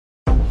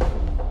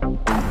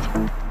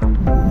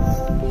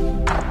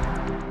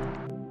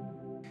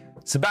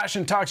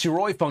Sebastian talks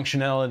Yoroi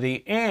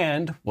functionality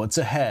and what's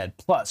ahead.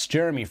 Plus,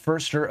 Jeremy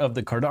Furster of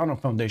the Cardano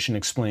Foundation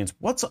explains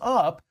what's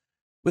up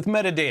with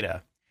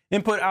metadata.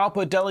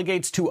 Input-output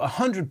delegates to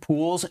 100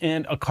 pools,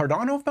 and a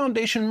Cardano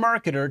Foundation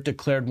marketer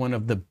declared one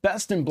of the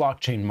best in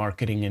blockchain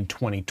marketing in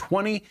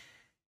 2020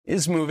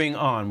 is moving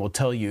on. We'll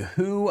tell you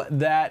who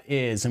that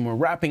is, and we're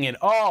wrapping it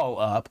all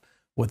up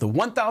with a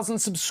 1,000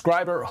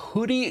 subscriber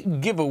hoodie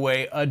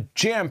giveaway, a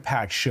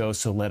jam-packed show,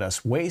 so let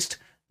us waste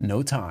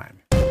no time.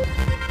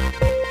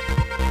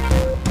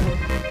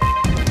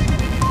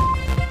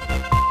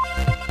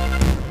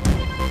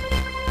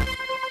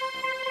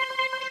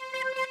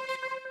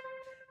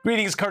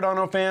 Greetings,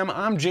 Cardano fam.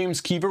 I'm James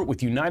Keever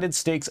with United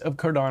Stakes of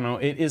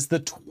Cardano. It is the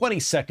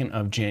 22nd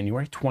of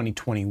January,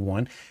 2021.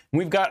 And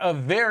we've got a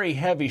very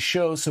heavy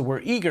show, so we're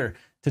eager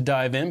to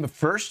dive in. But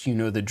first, you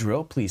know the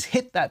drill. Please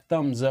hit that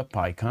thumbs up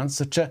icon.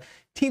 Such a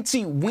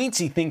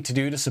teensy-weensy thing to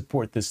do to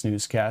support this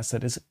newscast.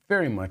 That is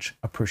very much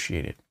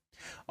appreciated.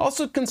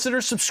 Also, consider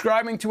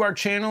subscribing to our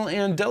channel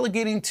and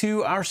delegating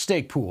to our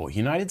stake pool,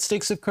 United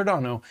Stakes of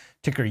Cardano,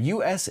 ticker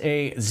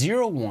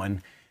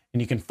USA01. And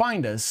you can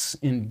find us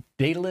in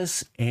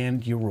Daedalus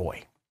and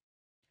Yoroi.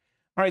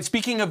 All right,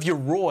 speaking of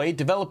Yoroi,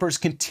 developers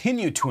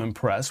continue to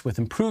impress with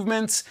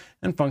improvements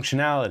and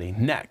functionality.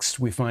 Next,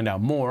 we find out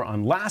more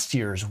on last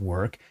year's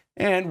work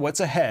and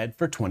what's ahead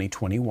for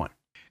 2021.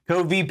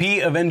 Co-VP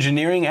of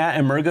Engineering at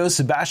Emurgo,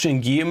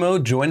 Sebastian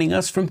Guillemot, joining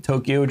us from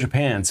Tokyo,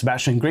 Japan.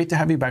 Sebastian, great to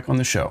have you back on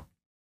the show.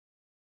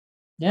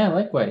 Yeah,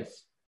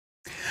 likewise.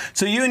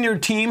 So you and your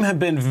team have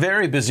been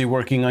very busy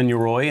working on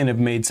Yoroi and have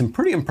made some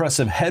pretty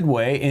impressive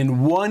headway.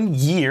 In 1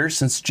 year,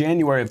 since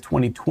January of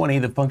 2020,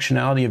 the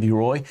functionality of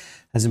Yoroi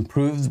has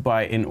improved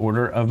by an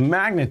order of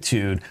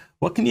magnitude.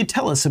 What can you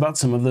tell us about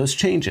some of those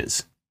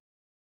changes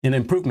and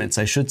improvements,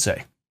 I should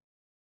say?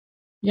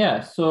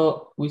 Yeah,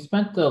 so we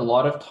spent a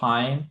lot of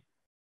time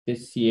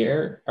this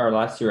year, or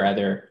last year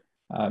rather,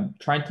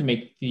 trying to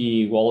make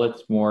the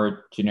wallets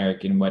more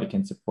generic in what it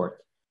can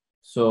support.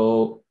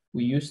 So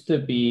we used to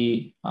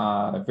be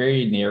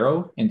very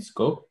narrow in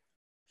scope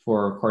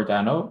for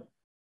Cardano.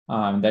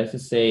 That is to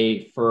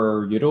say,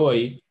 for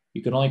Yoroi,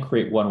 you can only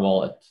create one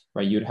wallet,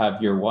 right? You'd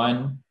have your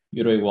one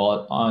Yoroi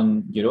wallet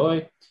on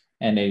Yoroi,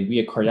 and it'd be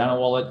a Cardano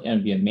wallet, and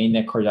it'd be a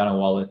mainnet Cardano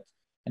wallet,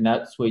 and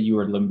that's what you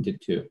were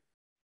limited to.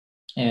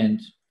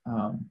 And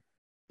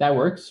that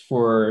works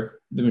for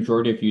the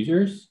majority of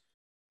users,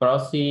 but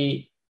also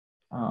we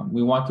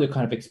want to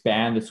kind of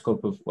expand the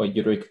scope of what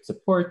Yoroi could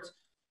support.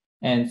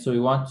 And so we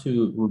want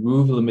to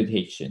remove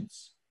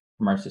limitations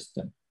from our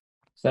system.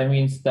 So that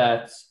means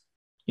that,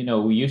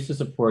 we used to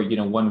support,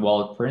 one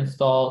wallet per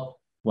install,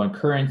 one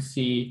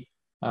currency,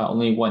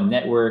 only one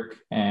network,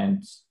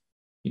 and,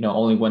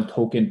 only one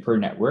token per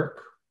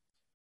network.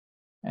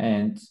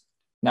 And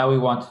now we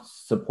want to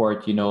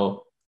support,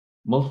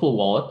 multiple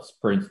wallets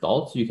per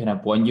install. So you can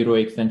have one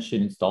Yoroi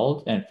extension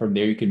installed, and from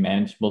there you can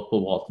manage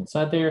multiple wallets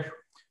inside there.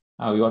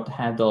 We want to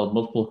handle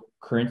multiple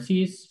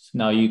currencies. So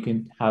now you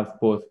can have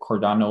both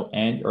Cardano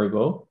and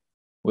Ergo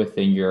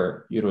within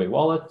your Yoroi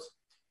wallet.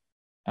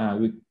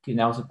 We can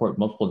now support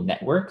multiple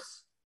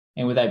networks.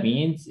 And what that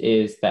means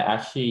is that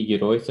actually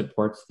Yoroi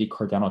supports the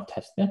Cardano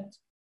testnet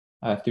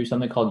through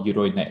something called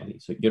Yoroi Nightly.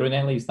 So Yoroi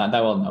Nightly is not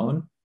that well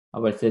known,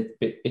 but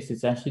it's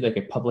essentially like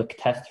a public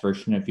test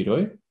version of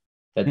Yoroi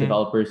that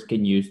developers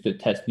can use to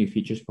test new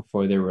features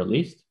before they're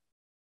released.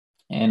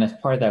 And as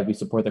part of that, we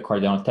support the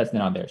Cardano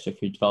testnet on there. So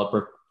if you're a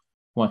developer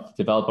want to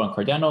develop on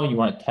Cardano, you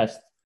want to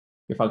test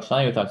your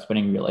functionality without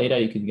spending real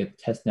ADA, you can get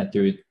the testnet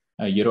through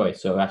Yoroi.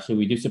 So actually,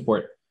 we do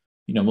support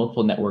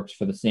multiple networks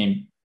for the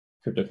same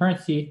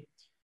cryptocurrency.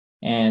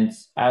 And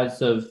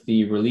as of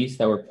the release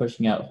that we're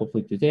pushing out,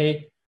 hopefully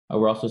today,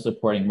 we're also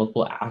supporting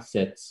multiple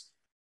assets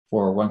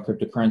for one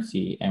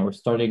cryptocurrency. And we're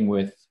starting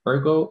with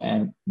Ergo.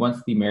 And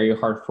once the Mario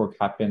hard fork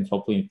happens,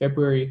 hopefully in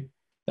February,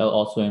 that'll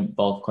also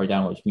involve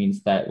Cardano, which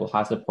means that we'll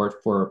have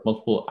support for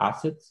multiple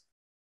assets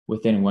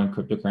within one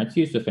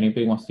cryptocurrency. So if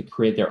anybody wants to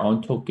create their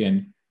own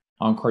token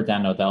on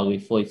Cardano, that'll be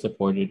fully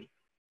supported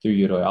through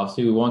Yoroi.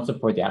 Obviously, we won't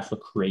support the actual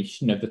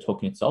creation of the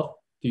token itself.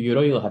 Through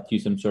Yoroi, you'll have to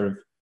use some sort of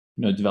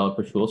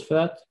developer tools for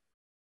that.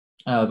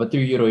 But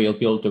through Yoroi, you'll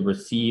be able to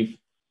receive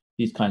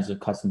these kinds of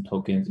custom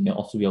tokens, and you'll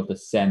also be able to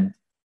send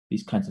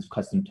these kinds of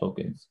custom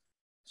tokens.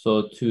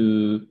 So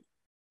to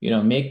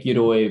make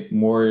Yoroi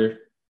more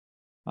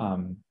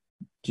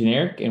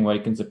generic in what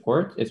it can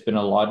support, it's been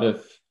a lot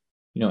of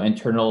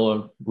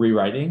internal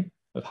rewriting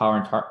of how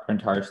our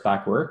entire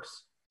stack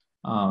works.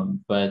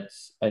 But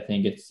I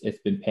think it's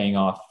been paying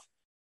off.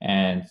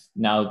 And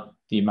now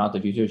the amount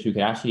of users who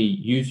can actually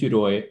use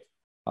Yoroi,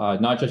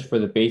 not just for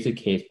the basic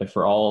case, but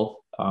for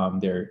all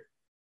their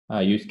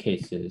use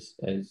cases,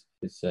 I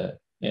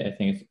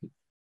think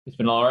it's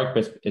been all right,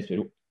 but it's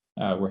been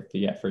worth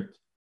the effort.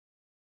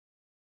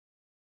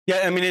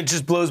 Yeah, I mean, it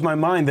just blows my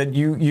mind that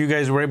you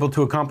guys were able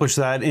to accomplish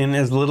that in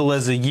as little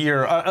as a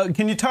year.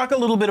 Can you talk a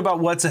little bit about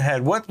what's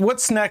ahead?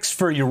 What's next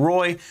for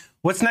Yoroi?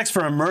 What's next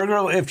for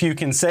Emurgo, if you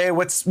can say?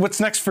 What's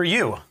next for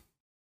you?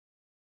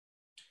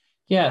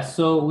 Yeah,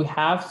 so we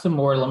have some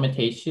more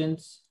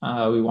limitations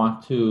we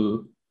want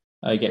to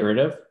get rid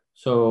of.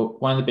 So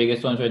one of the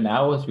biggest ones right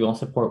now is we only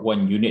support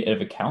one unit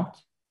of account.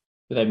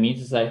 What that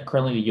means is that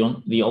currently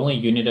the only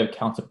unit of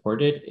account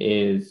supported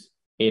is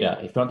ADA.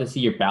 If you want to see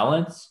your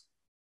balance,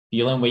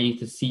 the only way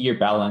to see your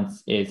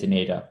balance is in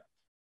ADA.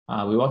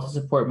 We want to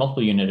support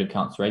multiple unit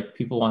accounts, right?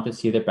 People want to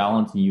see their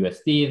balance in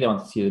USD, they want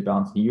to see their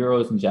balance in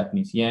euros and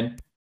Japanese yen.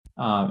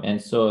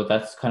 And so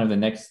that's kind of the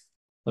next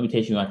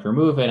limitation we want to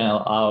remove and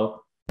allow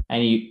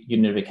any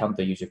unit of account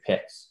the user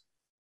picks.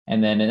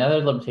 And then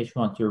another limitation we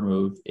want to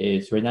remove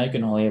is right now you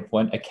can only have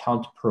one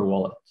account per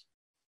wallet.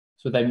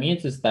 So what that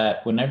means is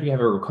that whenever you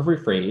have a recovery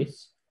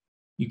phrase,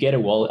 you get a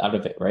wallet out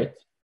of it, right?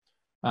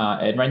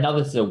 And right now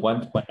this is a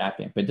one-to-one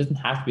mapping, but it doesn't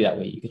have to be that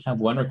way. You can have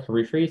one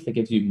recovery phrase that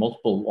gives you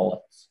multiple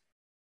wallets.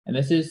 And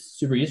this is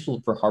super useful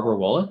for hardware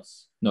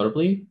wallets,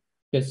 notably,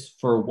 because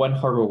for one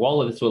hardware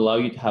wallet, this will allow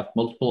you to have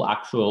multiple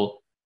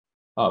actual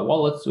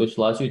wallets, which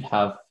allows you to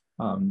have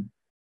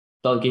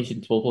delegation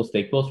to multiple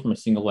stake pools from a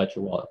single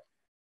ledger wallet.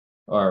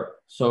 Or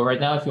so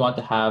right now, if you want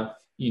to have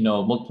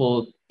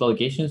multiple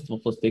delegations to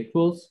multiple stake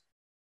pools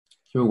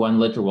through one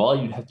ledger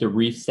wallet, you'd have to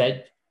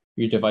reset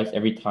your device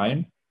every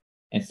time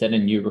and set a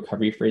new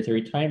recovery phrase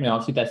every time. And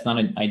obviously, that's not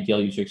an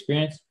ideal user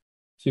experience.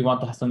 So you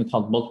want to have something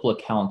called multiple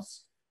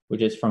accounts,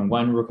 which is from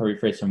one recovery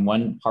phrase from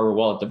one hardware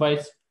wallet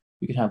device.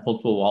 You can have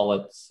multiple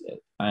wallets,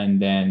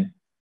 and then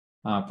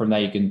from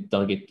that, you can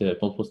delegate to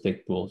multiple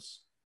stake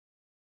pools.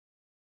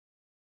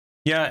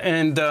 Yeah,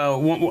 and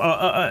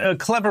a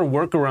clever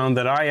workaround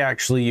that I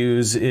actually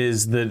use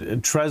is the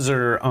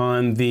Trezor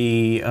on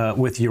the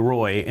with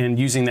Yoroi and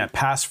using that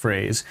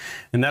passphrase,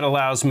 and that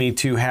allows me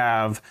to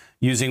have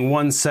using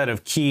one set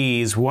of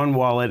keys, one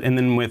wallet, and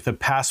then with the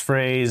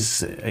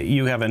passphrase,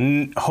 you have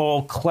a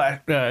whole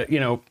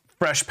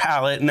fresh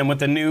palette, and then with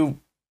the new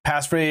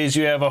passphrase,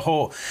 you have a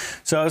whole.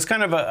 So it's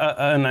kind of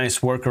a nice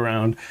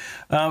workaround.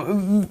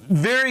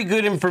 Very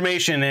good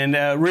information,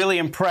 and really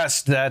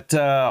impressed that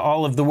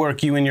all of the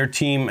work you and your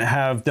team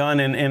have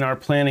done and are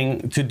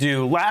planning to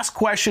do. Last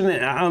question,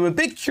 I'm a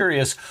bit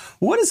curious.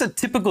 What does a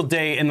typical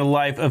day in the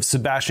life of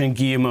Sebastian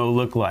Guillemot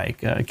look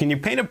like? Can you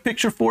paint a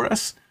picture for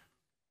us?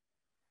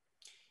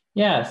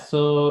 Yeah,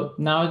 so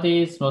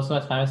nowadays, most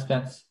of my time is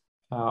spent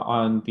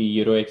on the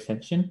Yoroi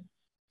extension.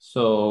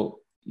 So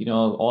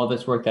all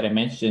this work that I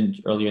mentioned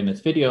earlier in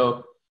this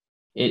video,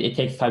 it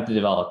takes time to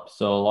develop.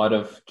 So a lot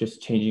of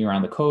just changing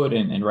around the code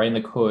and writing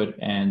the code,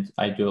 and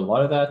I do a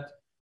lot of that.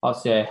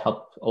 Obviously, I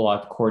help a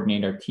lot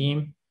coordinate our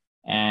team.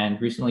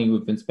 And recently,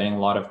 we've been spending a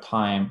lot of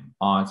time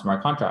on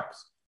smart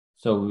contracts.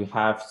 So we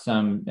have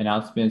some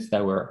announcements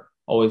that we're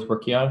always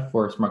working on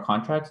for smart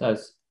contracts,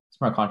 as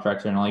smart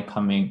contracts are not only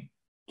coming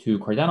to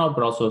Cardano,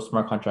 but also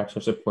smart contracts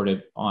are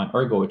supported on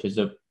Ergo, which is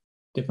a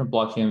different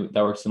blockchain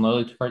that works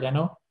similarly to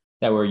Cardano,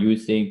 that we're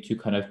using to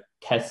kind of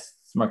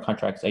test smart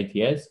contracts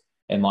ideas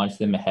and launch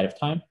them ahead of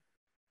time.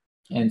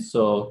 And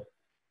so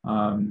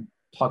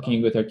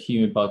talking with our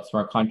team about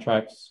smart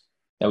contracts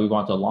that we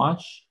want to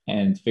launch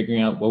and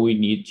figuring out what we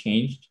need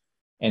changed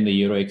in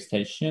the Yoroi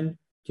extension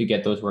to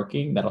get those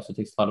working, that also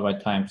takes a lot of my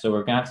time. So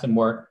we're gonna have some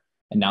more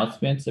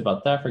announcements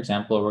about that. For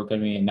example, we're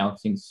gonna be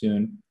announcing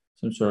soon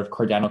some sort of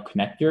Cardano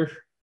connector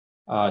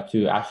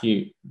to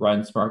actually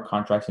run smart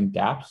contracts and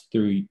dApps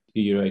through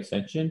the Yoroi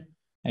extension.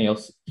 And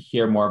you'll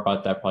hear more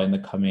about that probably in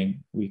the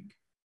coming week.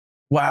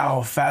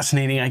 Wow,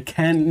 fascinating. I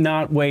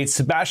cannot wait.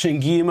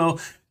 Sebastian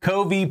Guillemot,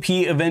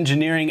 co-VP of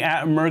engineering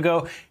at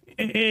Emurgo.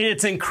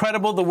 It's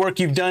incredible the work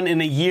you've done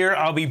in a year.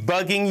 I'll be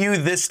bugging you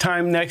this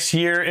time next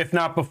year, if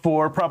not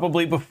before,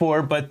 probably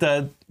before, but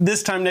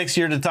this time next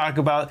year to talk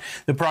about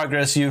the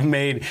progress you've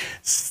made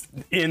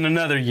in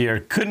another year.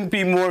 Couldn't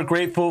be more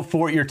grateful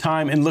for your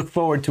time and look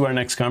forward to our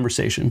next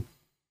conversation.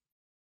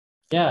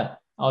 Yeah,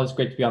 always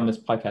great to be on this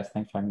podcast.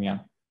 Thanks for having me on.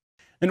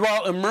 And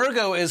while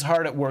Emurgo is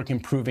hard at work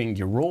improving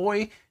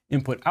Yoroi,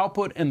 Input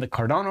Output and the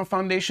Cardano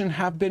Foundation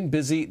have been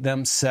busy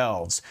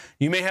themselves.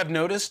 You may have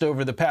noticed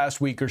over the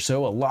past week or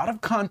so a lot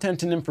of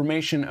content and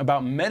information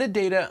about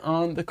metadata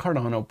on the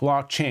Cardano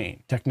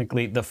blockchain,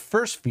 technically the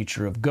first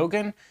feature of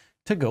Goguen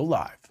to go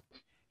live.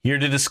 Here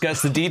to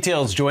discuss the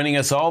details, joining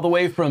us all the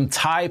way from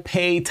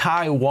Taipei,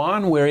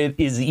 Taiwan, where it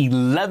is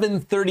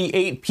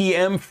 11:38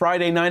 p.m.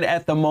 Friday night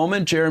at the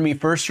moment, Jeremy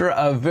Furster,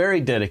 a very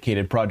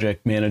dedicated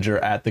project manager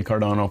at the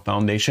Cardano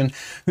Foundation,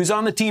 who's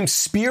on the team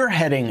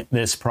spearheading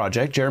this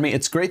project. Jeremy,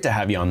 it's great to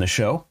have you on the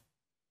show.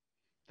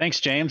 Thanks,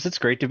 James. It's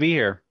great to be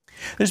here.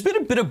 There's been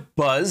a bit of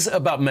buzz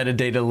about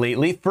metadata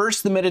lately.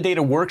 First, the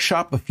metadata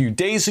workshop a few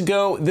days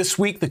ago. This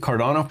week, the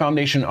Cardano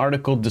Foundation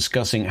article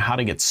discussing how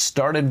to get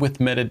started with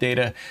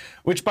metadata,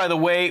 which, by the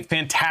way,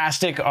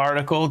 fantastic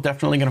article.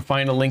 Definitely going to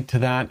find a link to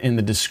that in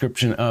the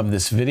description of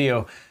this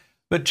video.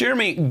 But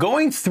Jeremy,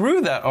 going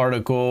through that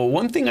article,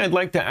 one thing I'd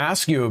like to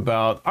ask you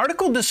about,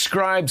 article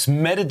describes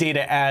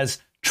metadata as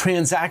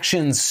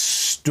transaction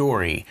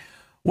story.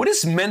 What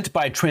is meant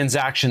by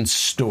transaction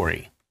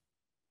story?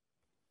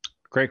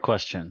 Great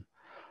question.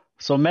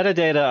 So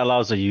metadata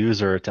allows a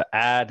user to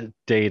add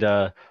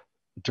data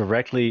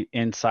directly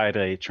inside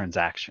a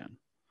transaction.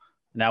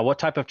 Now, what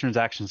type of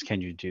transactions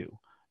can you do?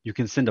 You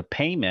can send a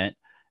payment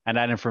and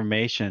that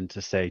information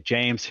to say,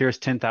 James, here's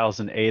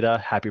 10,000 ADA,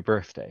 happy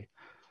birthday.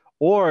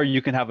 Or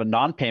you can have a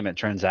non-payment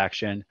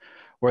transaction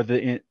where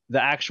the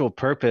actual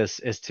purpose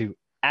is to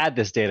add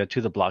this data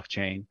to the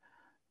blockchain.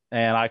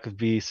 And I could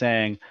be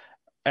saying,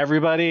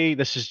 everybody,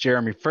 this is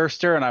Jeremy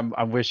Furster, and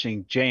I'm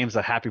wishing James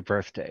a happy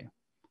birthday.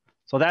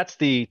 So that's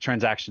the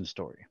transaction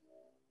story.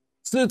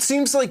 So it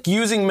seems like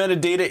using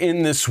metadata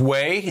in this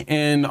way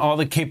and all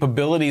the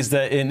capabilities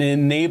that it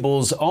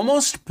enables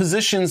almost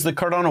positions the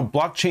Cardano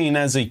blockchain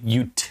as a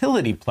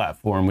utility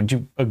platform. Would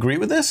you agree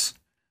with this?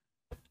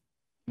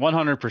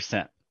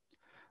 100%.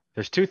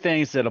 There's two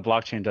things that a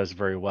blockchain does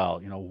very well.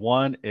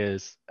 One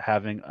is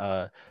having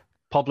a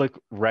public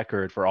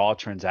record for all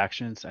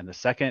transactions, and the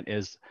second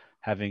is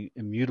having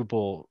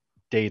immutable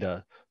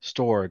data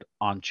stored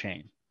on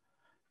chain.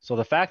 So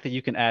the fact that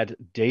you can add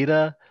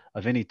data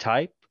of any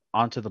type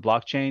onto the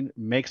blockchain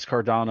makes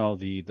Cardano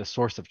the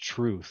source of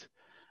truth.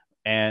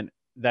 And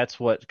that's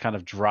what kind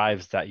of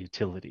drives that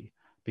utility,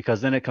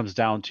 because then it comes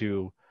down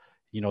to,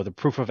 the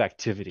proof of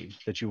activity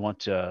that you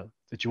want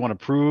to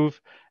prove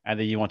and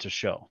that you want to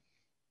show.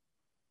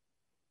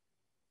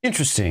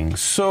 Interesting.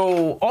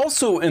 So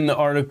also in the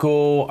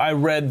article, I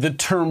read the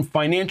term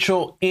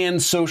financial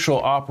and social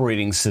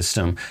operating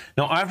system.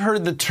 Now, I've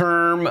heard the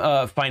term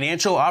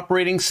financial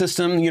operating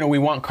system. We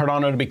want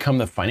Cardano to become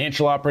the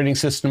financial operating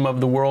system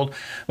of the world.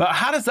 But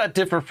how does that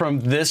differ from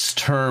this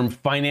term,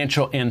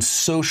 financial and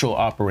social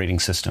operating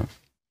system?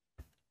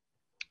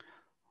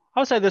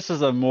 I would say this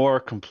is a more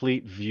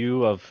complete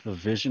view of the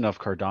vision of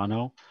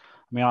Cardano.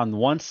 I mean, on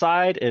one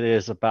side, it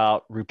is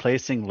about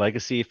replacing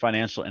legacy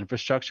financial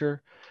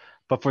infrastructure.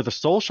 But for the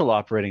social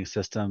operating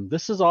system,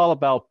 this is all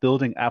about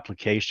building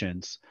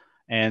applications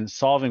and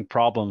solving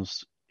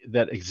problems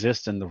that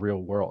exist in the real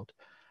world.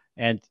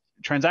 And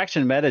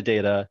transaction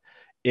metadata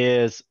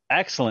is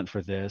excellent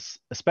for this,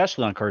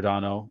 especially on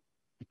Cardano,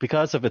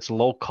 because of its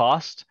low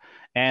cost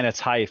and its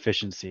high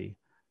efficiency.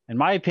 In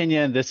my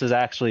opinion, this is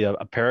actually a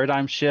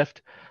paradigm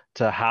shift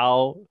to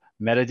how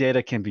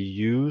metadata can be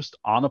used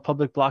on a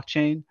public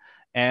blockchain.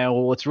 And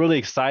what's really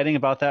exciting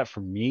about that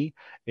for me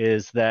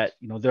is that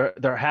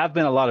there have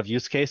been a lot of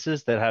use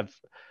cases that have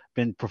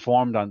been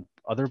performed on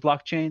other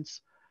blockchains,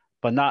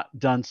 but not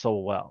done so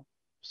well.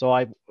 So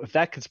if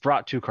that gets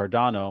brought to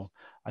Cardano,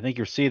 I think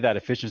you'll see that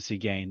efficiency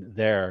gain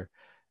there,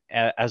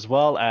 as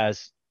well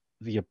as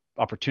the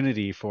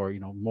opportunity for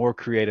more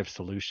creative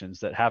solutions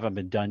that haven't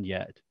been done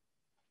yet.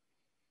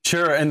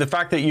 Sure, and the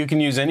fact that you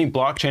can use any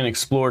blockchain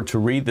explorer to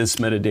read this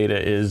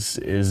metadata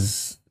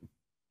is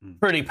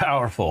pretty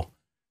powerful.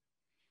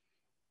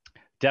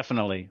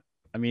 Definitely.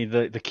 I mean,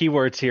 the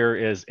keywords here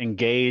is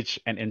engage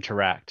and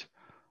interact.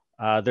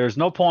 There's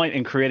no point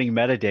in creating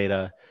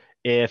metadata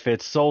if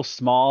it's so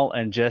small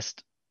and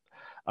just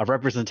a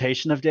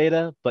representation of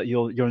data, but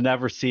you'll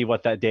never see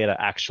what that data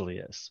actually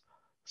is.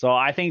 So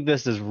I think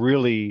this is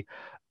really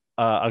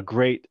a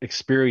great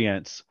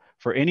experience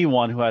for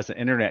anyone who has an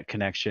internet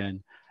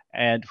connection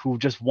and who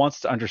just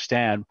wants to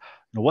understand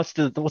what's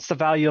the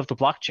value of the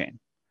blockchain.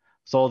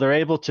 So they're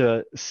able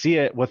to see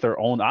it with their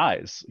own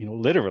eyes,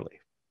 literally.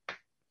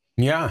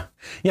 Yeah.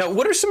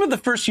 What are some of the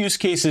first use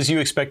cases you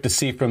expect to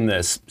see from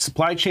this?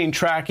 Supply chain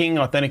tracking,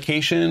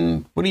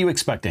 authentication? What are you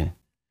expecting?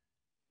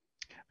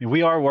 I mean,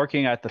 we are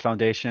working at the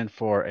foundation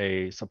for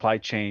a supply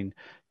chain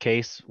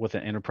case with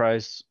an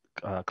enterprise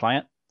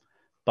client,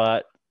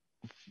 but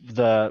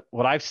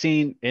what I've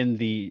seen in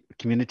the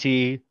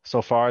community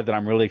so far that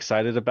I'm really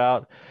excited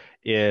about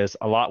is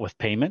a lot with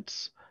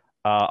payments,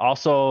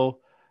 also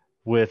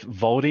with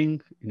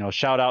voting.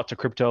 Shout out to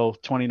Crypto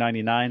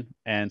 2099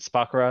 and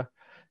Spakra.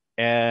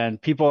 And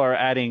people are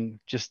adding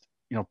just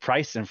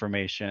price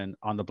information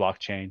on the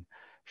blockchain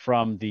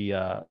from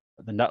the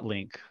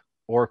Nutlink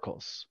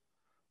oracles.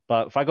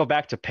 But if I go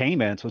back to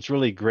payments, what's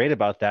really great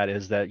about that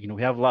is that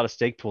we have a lot of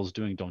stake pools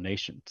doing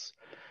donations.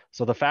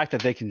 So the fact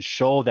that they can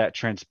show that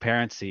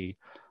transparency,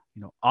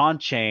 on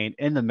chain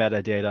in the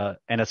metadata,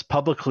 and it's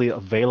publicly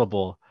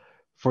available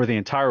for the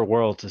entire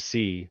world to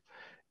see,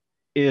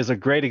 is a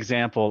great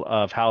example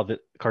of how the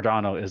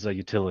Cardano is a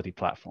utility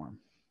platform.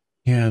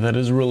 Yeah, that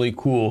is really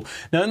cool.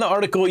 Now, in the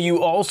article,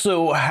 you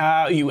also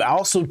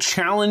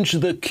challenge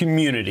the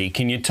community.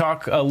 Can you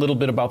talk a little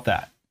bit about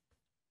that?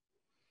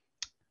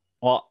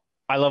 Well,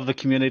 I love the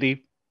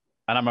community,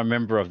 and I'm a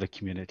member of the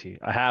community.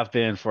 I have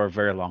been for a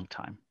very long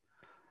time.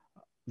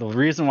 The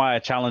reason why I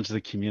challenge the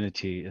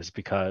community is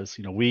because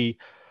we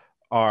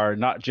are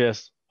not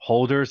just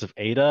holders of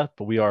ADA,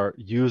 but we are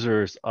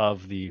users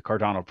of the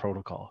Cardano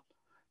protocol.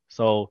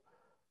 So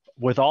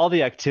with all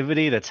the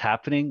activity that's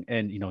happening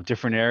in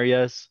different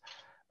areas,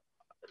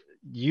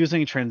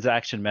 using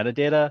transaction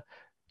metadata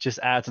just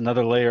adds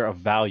another layer of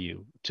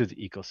value to the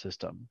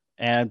ecosystem.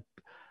 And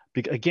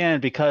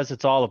again, because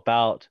it's all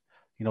about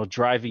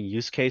driving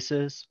use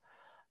cases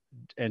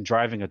and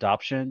driving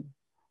adoption,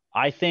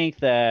 I think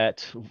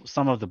that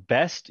some of the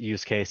best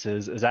use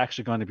cases is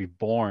actually going to be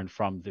born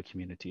from the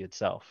community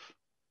itself.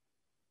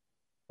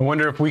 I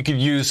wonder if we could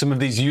use some of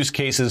these use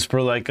cases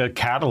for like a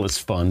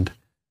catalyst fund.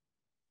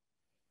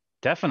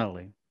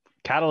 Definitely.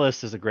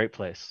 Catalyst is a great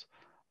place.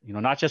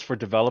 Not just for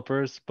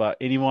developers, but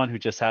anyone who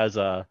just has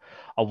a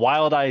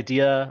wild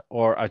idea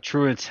or a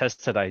true and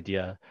tested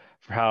idea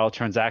for how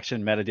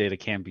transaction metadata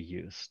can be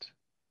used.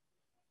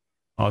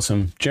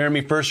 Awesome.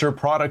 Jeremy Furser,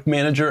 product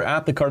manager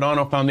at the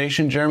Cardano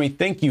Foundation. Jeremy,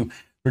 thank you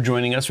for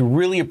joining us. We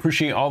really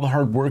appreciate all the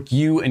hard work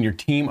you and your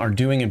team are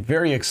doing and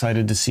very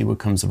excited to see what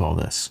comes of all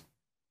this.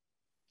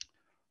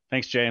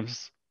 Thanks,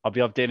 James. I'll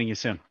be updating you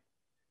soon.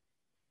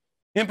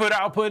 Input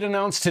Output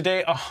announced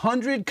today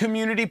 100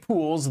 community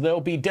pools they'll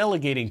be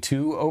delegating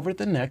to over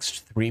the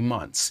next 3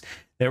 months.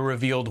 They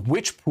revealed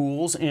which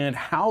pools and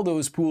how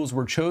those pools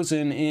were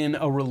chosen in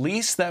a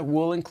release that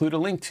we'll include a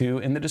link to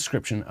in the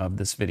description of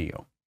this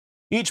video.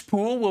 Each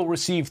pool will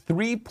receive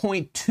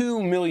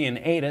 3.2 million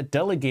ADA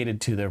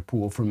delegated to their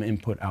pool from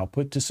Input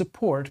Output to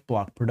support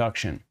block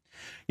production.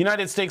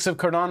 United Stakes of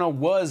Cardano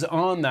was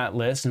on that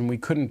list, and we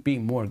couldn't be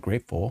more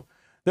grateful.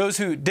 Those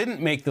who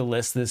didn't make the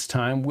list this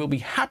time will be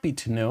happy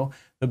to know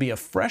there'll be a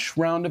fresh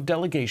round of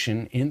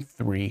delegation in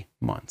 3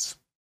 months.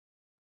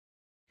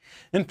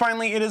 And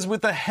finally, it is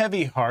with a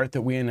heavy heart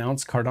that we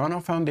announce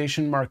Cardano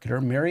Foundation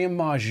marketer Miriam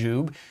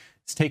Mahjoub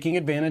is taking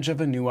advantage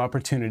of a new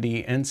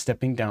opportunity and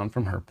stepping down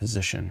from her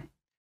position.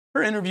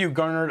 Her interview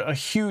garnered a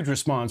huge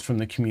response from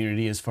the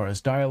community as far as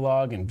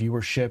dialogue and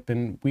viewership,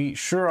 and we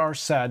sure are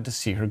sad to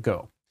see her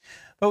go.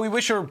 But we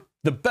wish her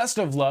the best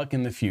of luck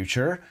in the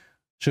future.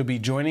 She'll be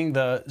joining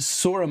the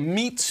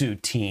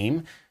Soramitsu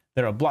team.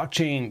 They're a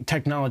blockchain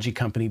technology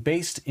company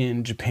based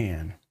in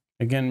Japan.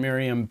 Again,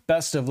 Miriam,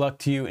 best of luck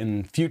to you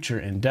in future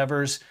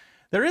endeavors.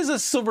 There is a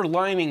silver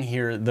lining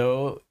here,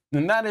 though,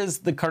 and that is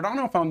the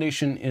Cardano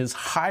Foundation is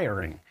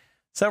hiring.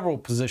 Several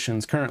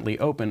positions currently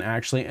open,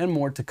 actually, and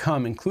more to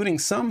come, including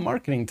some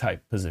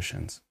marketing-type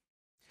positions.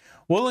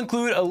 We'll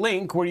include a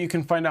link where you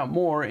can find out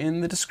more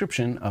in the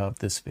description of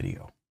this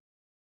video.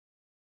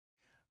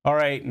 All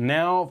right,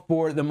 now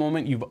for the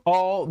moment you've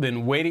all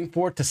been waiting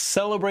for. To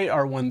celebrate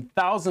our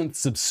 1,000th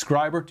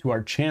subscriber to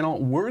our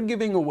channel, we're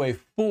giving away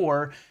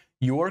 4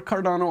 Your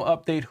Cardano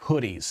Update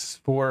hoodies.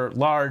 4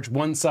 large,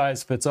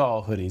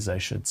 one-size-fits-all hoodies, I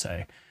should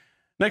say.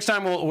 Next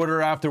time we'll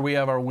order after we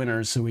have our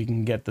winners so we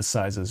can get the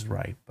sizes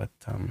right, but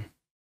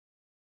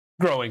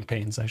growing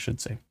pains, I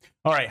should say.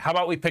 All right, how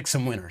about we pick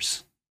some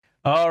winners?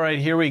 All right,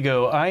 here we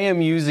go. I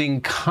am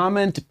using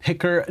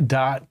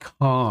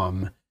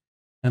commentpicker.com.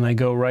 And I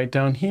go right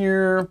down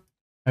here.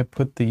 I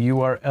put the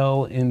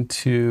URL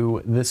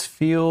into this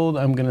field.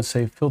 I'm going to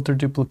say filter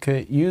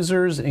duplicate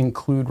users,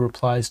 include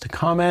replies to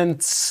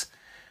comments.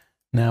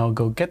 Now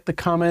go get the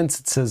comments.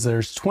 It says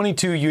there's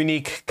 22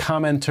 unique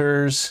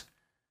commenters.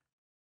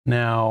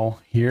 Now,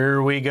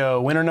 here we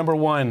go. Winner number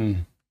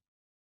 1.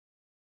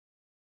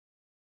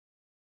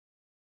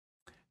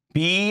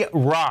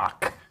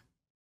 B-Rock.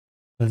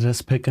 Let's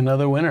just pick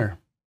another winner.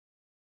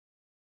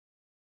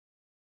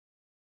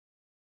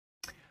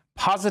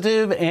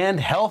 Positive and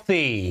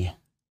Healthy.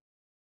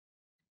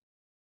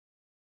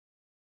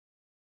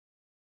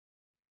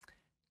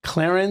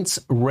 Clarence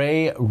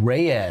Ray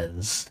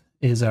Reyes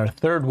is our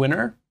 3rd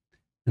winner.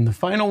 And the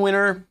final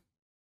winner,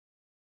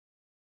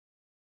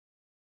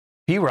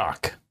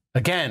 B-Rock.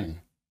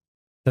 Again,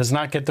 does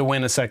not get the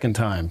win a second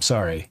time.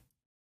 Sorry.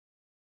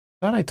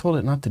 Thought I told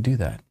it not to do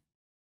that.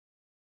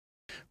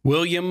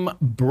 William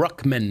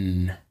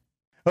Bruckman.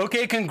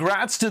 Okay,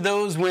 congrats to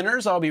those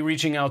winners. I'll be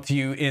reaching out to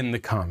you in the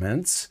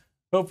comments.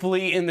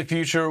 Hopefully in the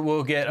future,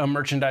 we'll get a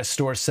merchandise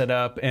store set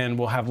up and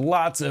we'll have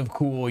lots of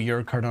cool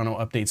Your Cardano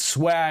Update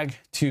swag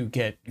to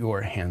get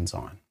your hands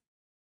on.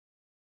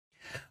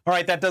 All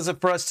right, that does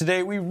it for us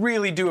today. We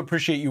really do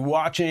appreciate you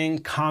watching,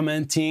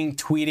 commenting,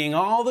 tweeting,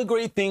 all the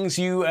great things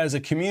you as a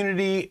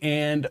community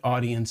and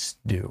audience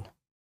do.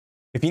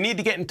 If you need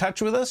to get in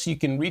touch with us, you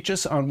can reach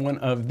us on one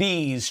of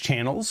these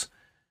channels.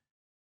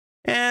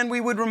 And we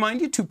would remind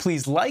you to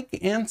please like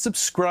and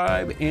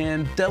subscribe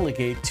and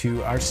delegate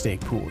to our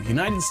stake pool,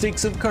 United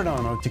Stakes of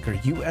Cardano, ticker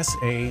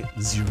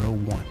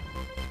USA01.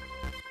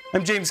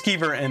 I'm James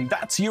Keever, and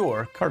that's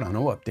your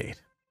Cardano Update.